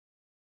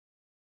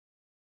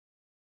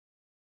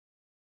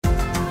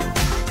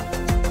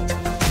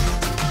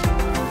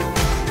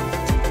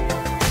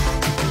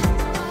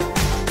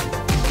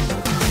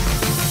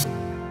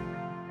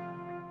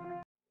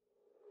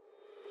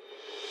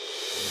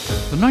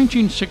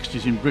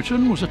1960s in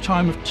Britain was a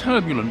time of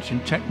turbulence in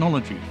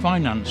technology,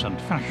 finance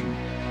and fashion.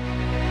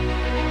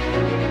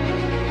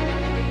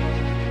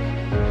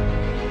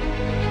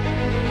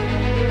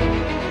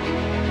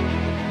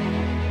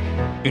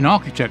 In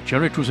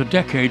architecture, it was a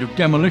decade of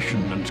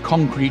demolition and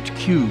concrete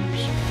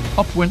cubes.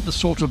 Up went the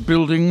sort of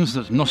buildings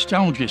that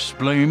nostalgists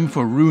blame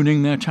for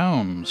ruining their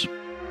towns.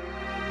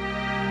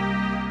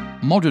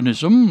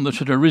 Modernism, that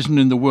had arisen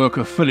in the work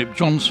of Philip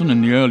Johnson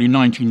in the early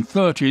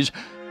 1930s,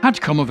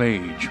 had come of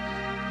age.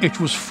 It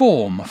was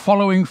form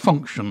following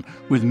function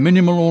with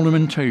minimal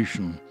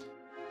ornamentation.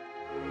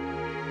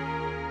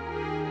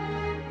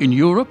 In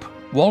Europe,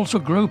 Walter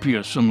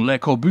Gropius and Le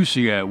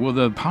Corbusier were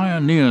the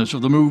pioneers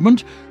of the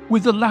movement,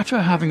 with the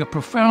latter having a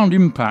profound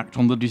impact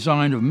on the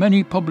design of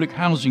many public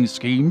housing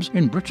schemes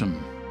in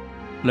Britain.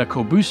 Le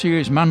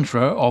Corbusier's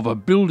mantra of a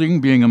building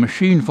being a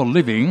machine for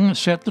living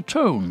set the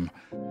tone.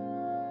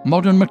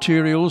 Modern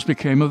materials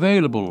became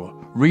available: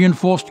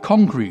 reinforced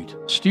concrete,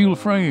 steel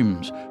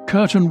frames,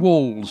 curtain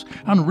walls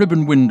and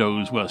ribbon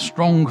windows were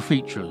strong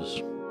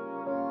features.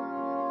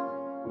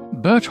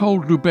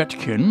 Berthold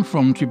Lubetkin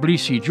from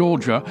Tbilisi,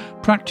 Georgia,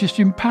 practiced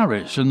in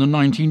Paris in the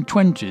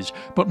 1920s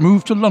but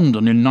moved to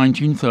London in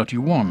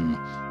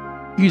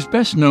 1931. He is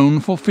best known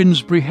for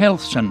Finsbury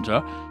Health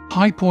Centre,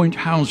 High Point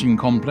Housing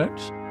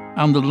Complex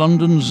and the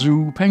London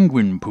Zoo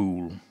Penguin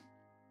Pool.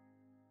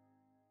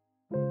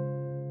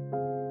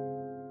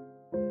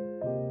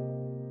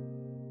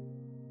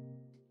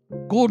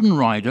 Gordon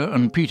Ryder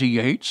and Peter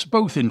Yates,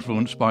 both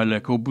influenced by Le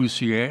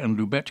Corbusier and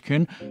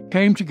Lubetkin,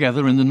 came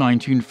together in the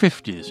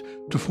 1950s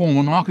to form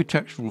an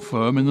architectural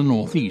firm in the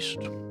northeast.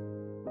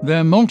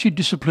 Their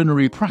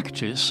multidisciplinary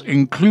practice,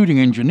 including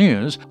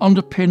engineers,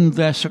 underpinned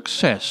their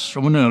success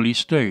from an early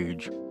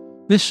stage.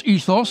 This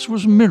ethos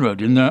was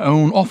mirrored in their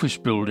own office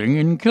building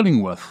in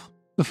Killingworth.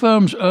 The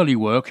firm's early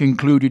work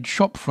included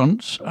shop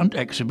fronts and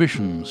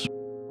exhibitions.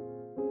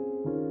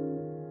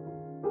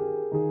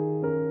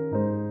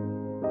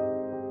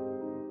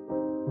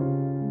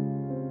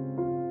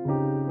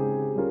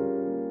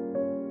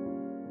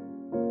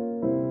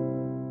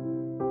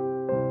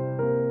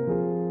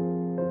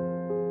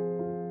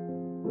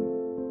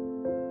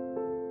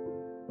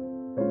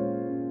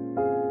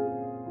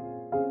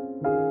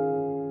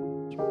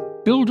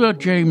 Builder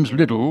James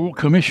Liddell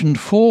commissioned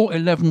 4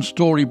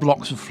 11-storey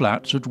blocks of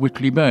flats at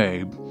Whitley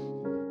Bay.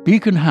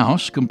 Beacon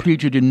House,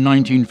 completed in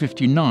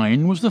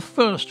 1959, was the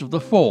first of the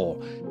 4.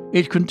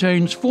 It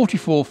contains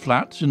 44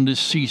 flats in this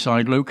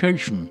seaside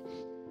location.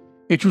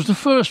 It was the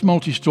first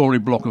multi-storey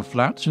block of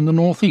flats in the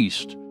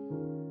northeast.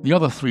 The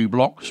other 3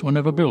 blocks were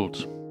never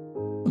built.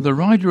 The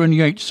Ryder and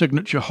Yates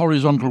signature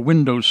horizontal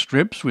window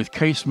strips with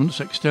casements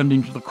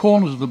extending to the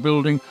corners of the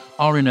building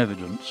are in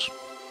evidence.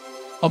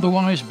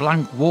 Otherwise,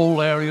 blank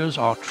wall areas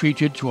are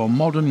treated to a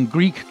modern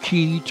Greek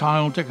key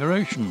tile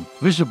decoration,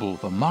 visible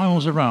for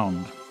miles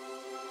around.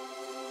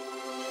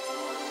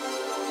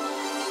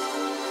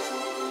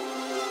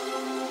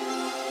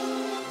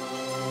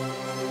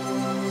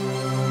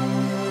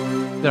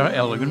 There are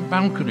elegant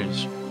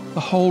balconies. The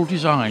whole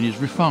design is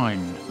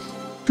refined.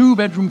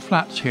 2-bedroom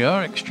flats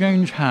here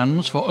exchange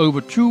hands for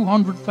over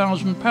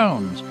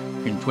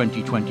 £200,000 in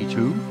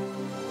 2022.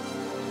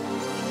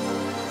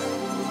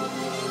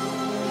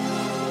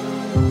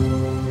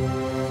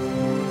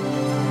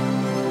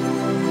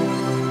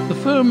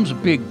 The firm's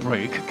big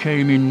break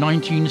came in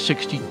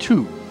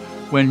 1962,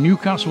 when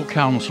Newcastle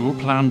Council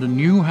planned a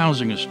new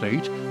housing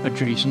estate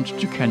adjacent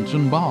to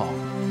Kenton Bar.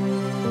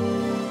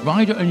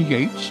 Ryder and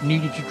Yates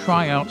needed to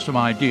try out some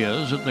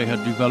ideas that they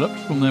had developed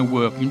from their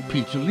work in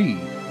Peterlee,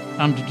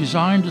 and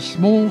designed a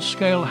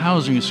small-scale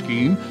housing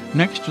scheme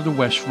next to the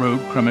West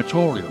Road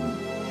Crematorium.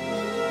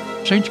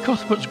 St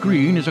Cuthbert's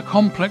Green is a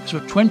complex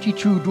of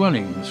 22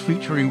 dwellings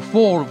featuring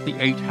 4 of the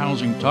 8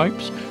 housing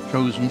types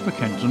chosen for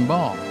Kenton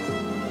Bar.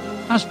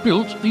 As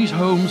built, these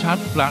homes had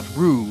flat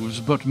roofs,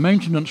 but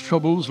maintenance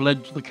troubles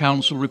led to the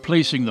council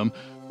replacing them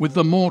with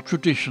the more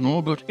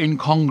traditional but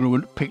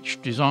incongruent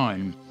pitched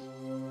design.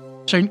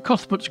 St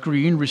Cuthbert's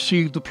Green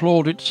received the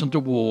plaudits and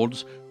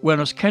awards,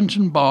 whereas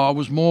Kenton Bar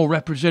was more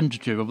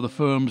representative of the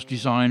firm's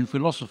design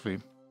philosophy.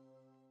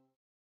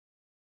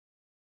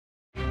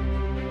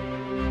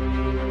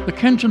 The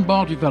Kenton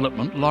Bar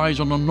development lies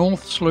on a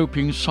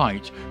north-sloping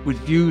site with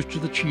views to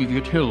the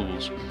Cheviot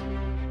Hills.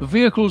 The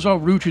vehicles are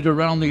routed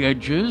around the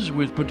edges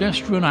with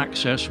pedestrian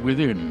access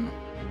within.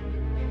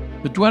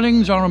 The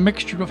dwellings are a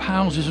mixture of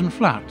houses and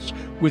flats,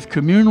 with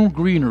communal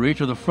greenery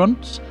to the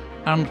fronts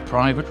and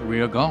private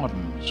rear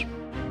gardens.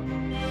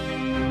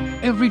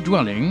 Every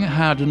dwelling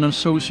had an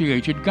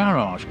associated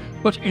garage,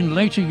 but in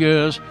later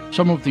years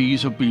some of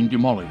these have been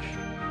demolished.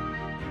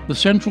 The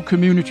central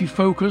community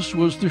focus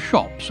was the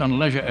shops and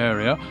leisure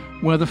area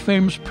where the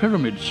famous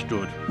pyramid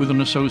stood, with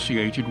an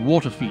associated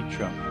water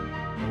feature.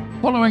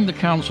 Following the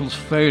council's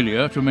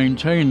failure to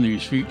maintain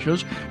these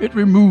features, it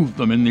removed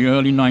them in the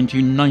early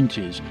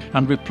 1990s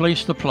and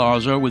replaced the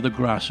plaza with a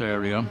grass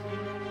area.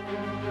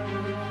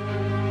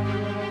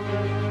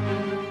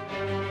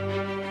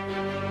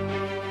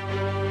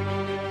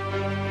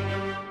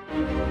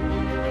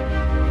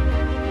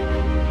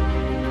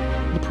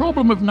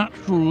 problem of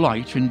natural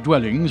light in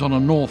dwellings on a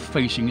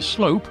north-facing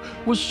slope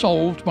was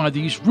solved by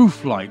these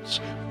roof lights,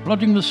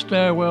 flooding the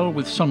stairwell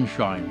with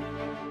sunshine.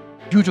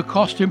 Due to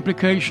cost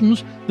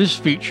implications, this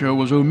feature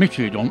was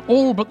omitted on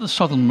all but the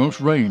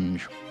southernmost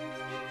range.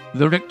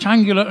 The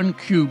rectangular and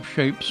cube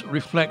shapes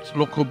reflect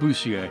Le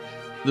Corbusier.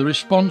 The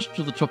response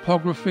to the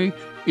topography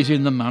is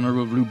in the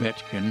manner of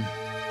Lubetkin.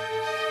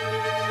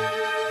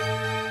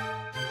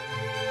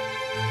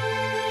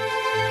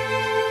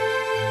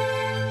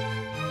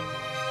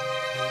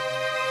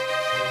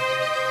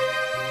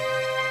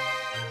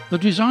 The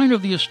design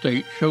of the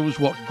estate shows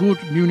what good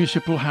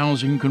municipal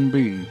housing can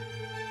be.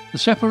 The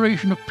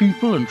separation of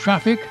people and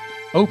traffic,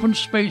 open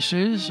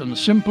spaces and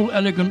simple,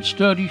 elegant,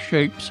 sturdy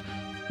shapes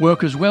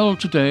work as well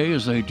today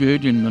as they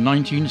did in the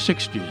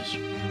 1960s.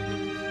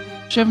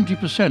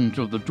 70%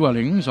 of the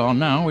dwellings are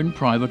now in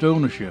private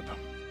ownership.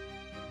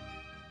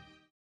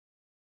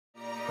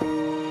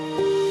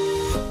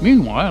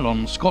 Meanwhile,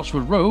 on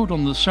Scotswood Road,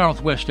 on the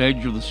southwest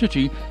edge of the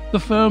city, the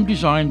firm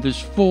designed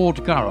this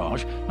Ford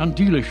garage and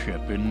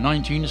dealership in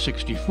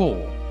 1964.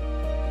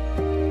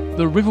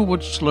 The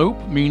riverward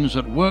slope means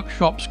that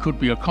workshops could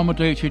be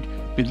accommodated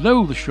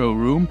below the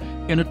showroom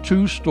in a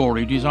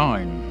two-storey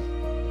design.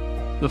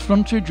 The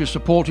frontage is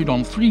supported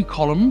on 3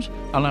 columns,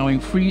 allowing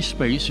free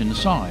space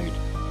inside.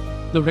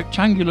 The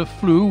rectangular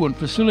flue and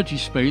facility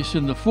space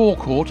in the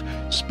forecourt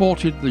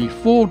sported the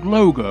Ford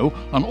logo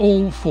on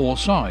all 4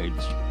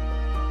 sides.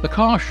 The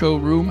car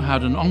showroom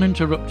had an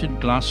uninterrupted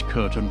glass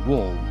curtained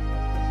wall.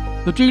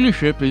 The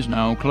dealership is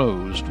now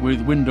closed,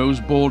 with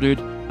windows boarded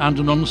and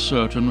an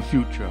uncertain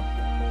future.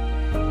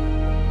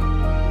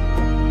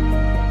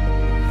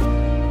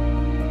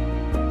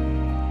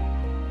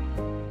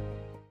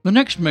 The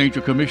next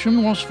major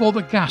commission was for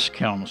the Gas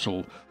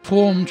Council,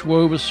 formed to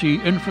oversee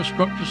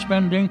infrastructure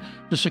spending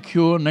to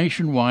secure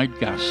nationwide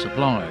gas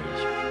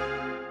supplies.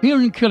 Here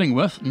in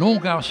Killingworth,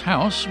 Norgas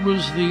House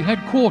was the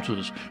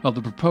headquarters of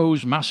the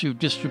proposed massive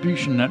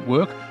distribution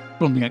network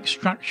from the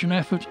extraction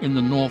effort in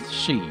the North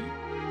Sea.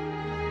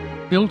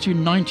 Built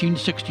in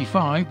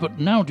 1965 but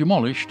now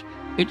demolished,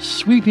 its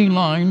sweeping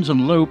lines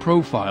and low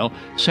profile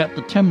set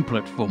the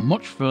template for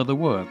much further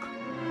work.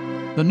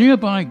 The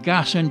nearby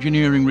Gas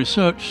Engineering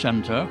Research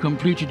Centre,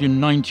 completed in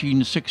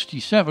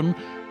 1967,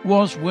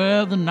 was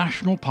where the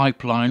national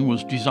pipeline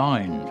was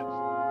designed.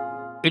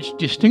 Its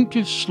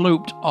distinctive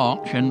sloped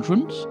arch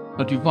entrance,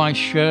 a device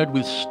shared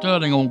with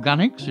Sterling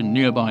Organics in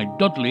nearby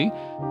Dudley,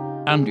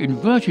 and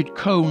inverted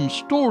cone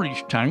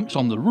storage tanks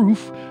on the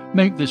roof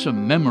make this a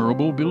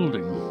memorable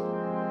building.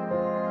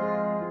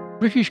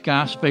 British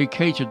Gas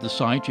vacated the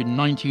site in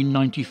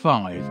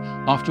 1995,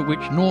 after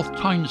which North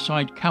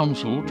Tyneside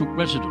Council took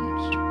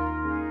residence.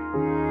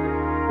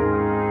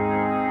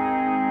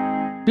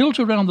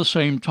 Built around the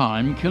same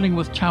time,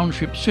 Killingworth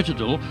Township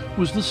Citadel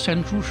was the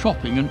central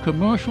shopping and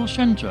commercial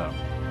centre.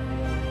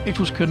 It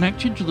was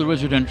connected to the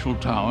residential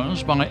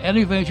towers by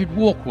elevated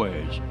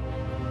walkways.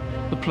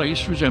 The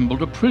place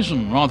resembled a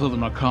prison rather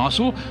than a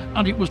castle,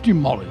 and it was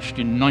demolished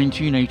in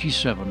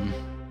 1987.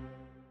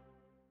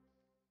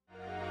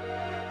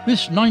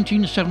 This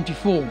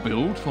 1974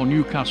 build for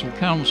Newcastle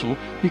Council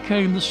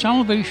became the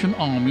Salvation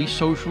Army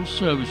Social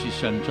Services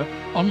Centre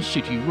on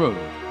City Road,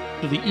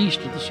 to the east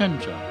of the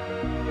centre.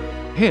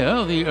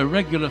 Here, the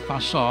irregular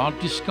facade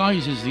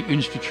disguises the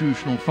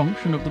institutional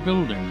function of the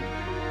building.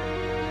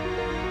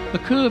 The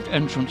curved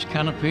entrance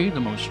canopy, the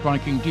most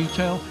striking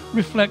detail,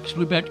 reflects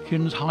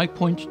Lubetkin's High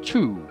Point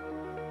 2.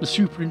 The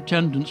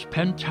superintendent's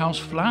penthouse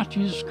flat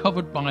is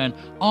covered by an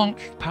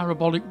arched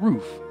parabolic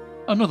roof,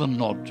 another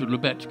nod to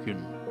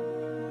Lubetkin.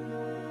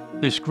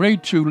 This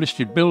Grade 2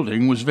 listed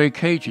building was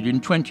vacated in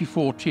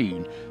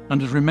 2014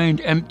 and has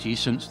remained empty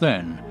since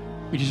then.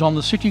 It is on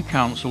the City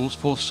Council's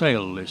for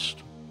sale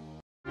list.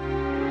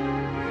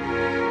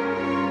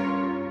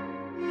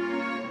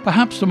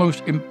 Perhaps the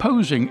most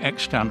imposing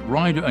extant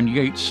Ryder and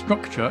Yates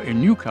structure in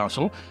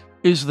Newcastle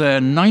is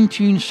their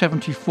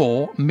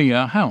 1974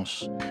 Mere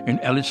House in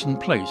Ellison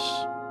Place.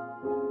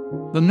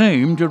 The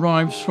name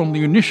derives from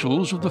the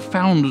initials of the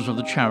founders of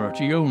the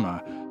charity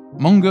owner,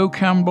 Mungo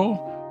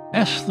Campbell,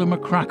 Esther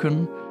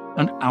McCracken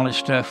and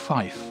Alistair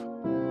Fife.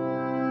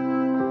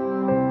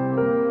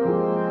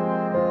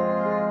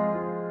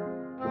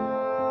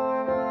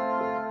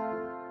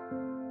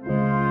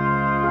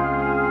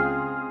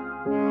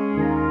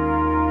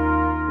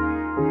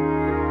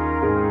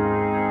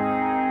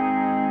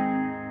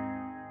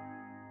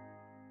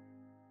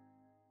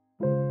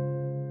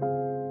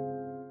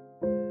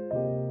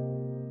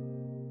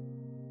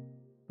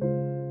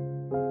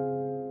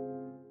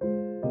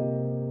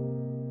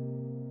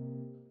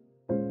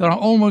 There are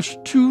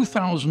almost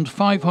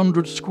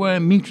 2,500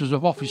 square metres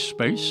of office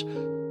space,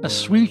 a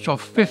suite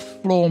of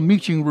fifth-floor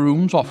meeting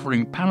rooms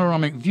offering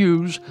panoramic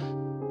views,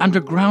 and a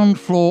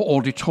ground-floor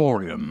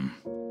auditorium.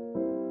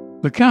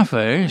 The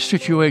cafe,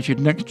 situated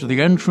next to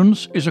the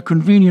entrance, is a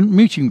convenient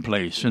meeting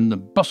place in the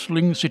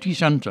bustling city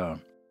centre.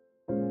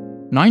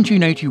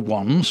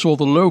 1981 saw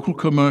the local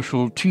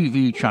commercial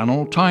TV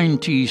channel Tyne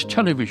Tees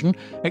Television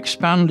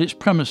expand its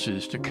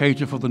premises to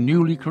cater for the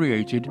newly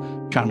created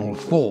Channel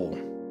 4.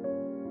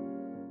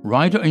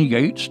 Ryder and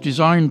Yates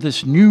designed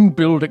this new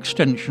build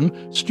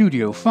extension,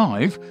 Studio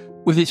 5,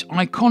 with its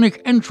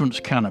iconic entrance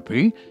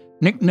canopy,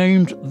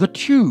 nicknamed The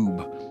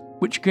Tube,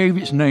 which gave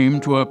its name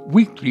to a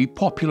weekly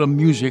popular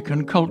music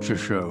and culture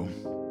show.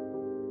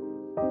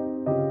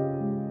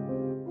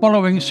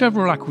 Following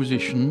several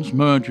acquisitions,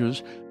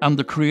 mergers, and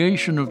the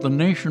creation of the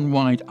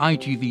nationwide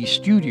ITV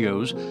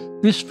studios,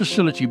 this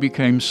facility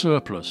became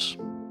surplus.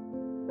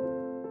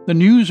 The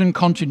news and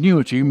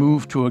continuity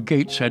moved to a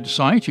Gateshead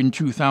site in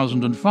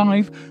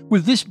 2005,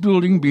 with this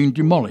building being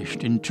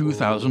demolished in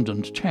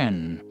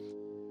 2010.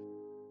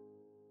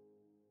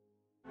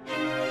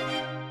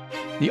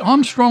 The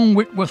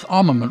Armstrong-Whitworth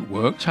Armament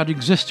Works had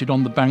existed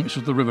on the banks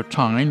of the River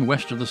Tyne,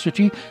 west of the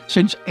city,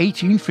 since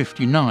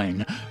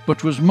 1859,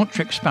 but was much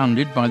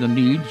expanded by the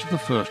needs of the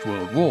First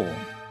World War.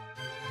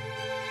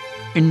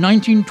 In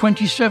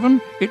 1927,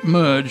 it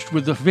merged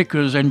with the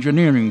Vickers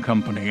Engineering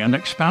Company and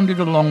expanded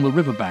along the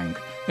riverbank,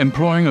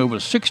 employing over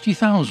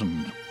 60,000.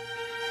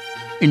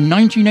 In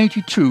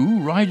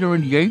 1982, Ryder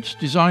and Yates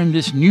designed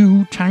this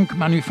new tank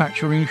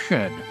manufacturing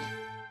shed.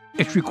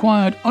 It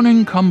required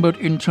unencumbered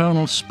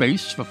internal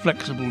space for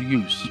flexible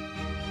use.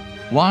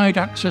 Wide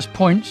access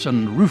points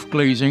and roof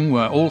glazing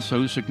were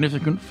also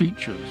significant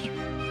features.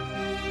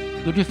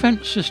 The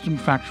Defence System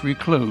factory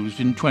closed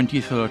in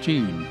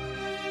 2013.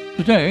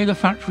 Today, the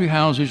factory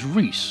houses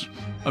Reese,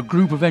 a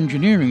group of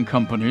engineering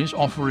companies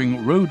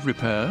offering road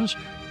repairs,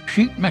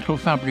 sheet metal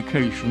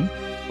fabrication,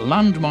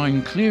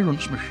 landmine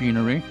clearance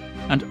machinery,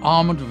 and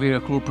armoured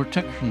vehicle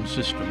protection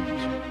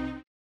systems.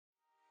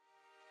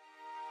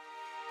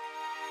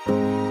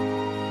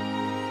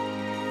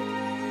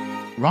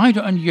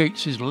 Ryder and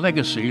Yates'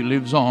 legacy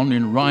lives on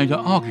in Ryder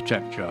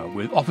architecture,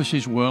 with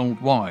offices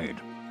worldwide.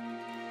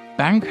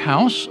 Bank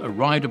House, a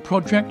Ryder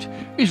project,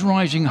 is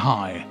rising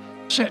high,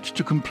 set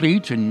to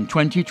complete in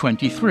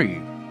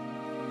 2023.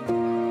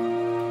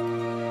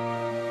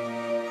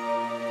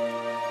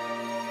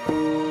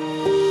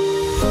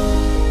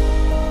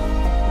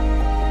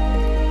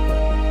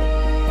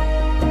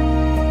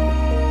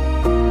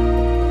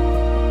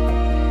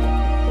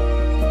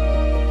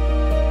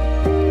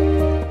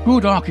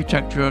 Good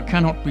architecture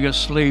cannot be a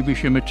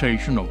slavish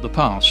imitation of the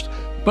past,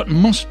 but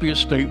must be a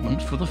statement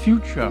for the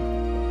future.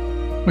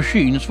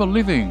 Machines for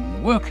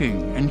living,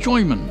 working,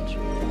 enjoyment.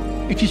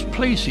 It is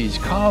places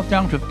carved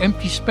out of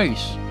empty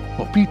space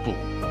for people.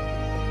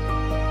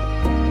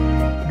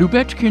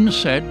 Lubetkin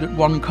said that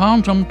one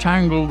can't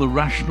untangle the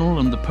rational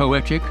and the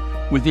poetic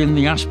within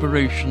the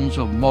aspirations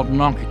of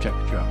modern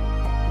architecture.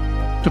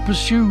 To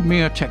pursue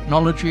mere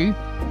technology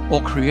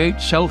or create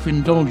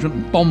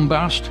self-indulgent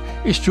bombast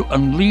is to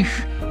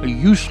unleash a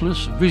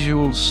useless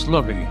visual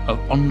slurry of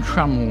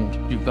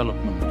untrammeled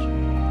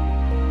development.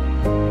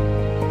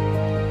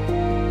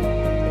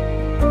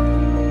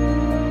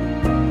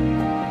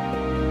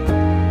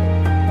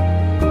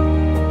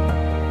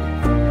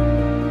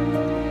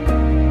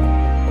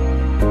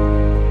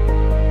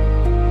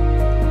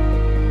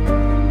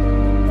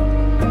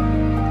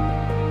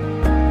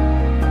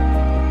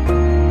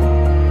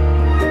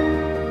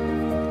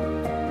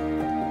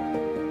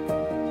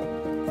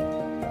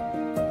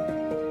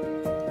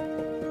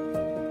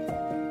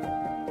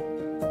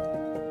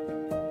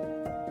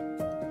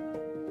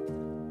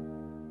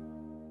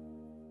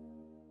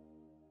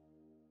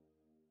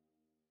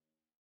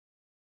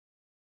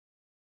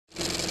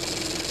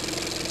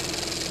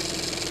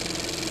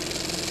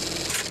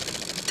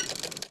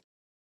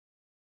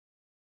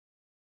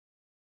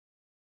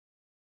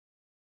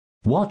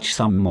 Watch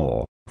some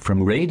more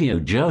from Radio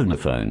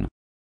Jonaphone.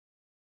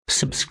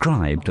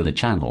 Subscribe to the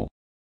channel.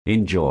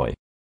 Enjoy.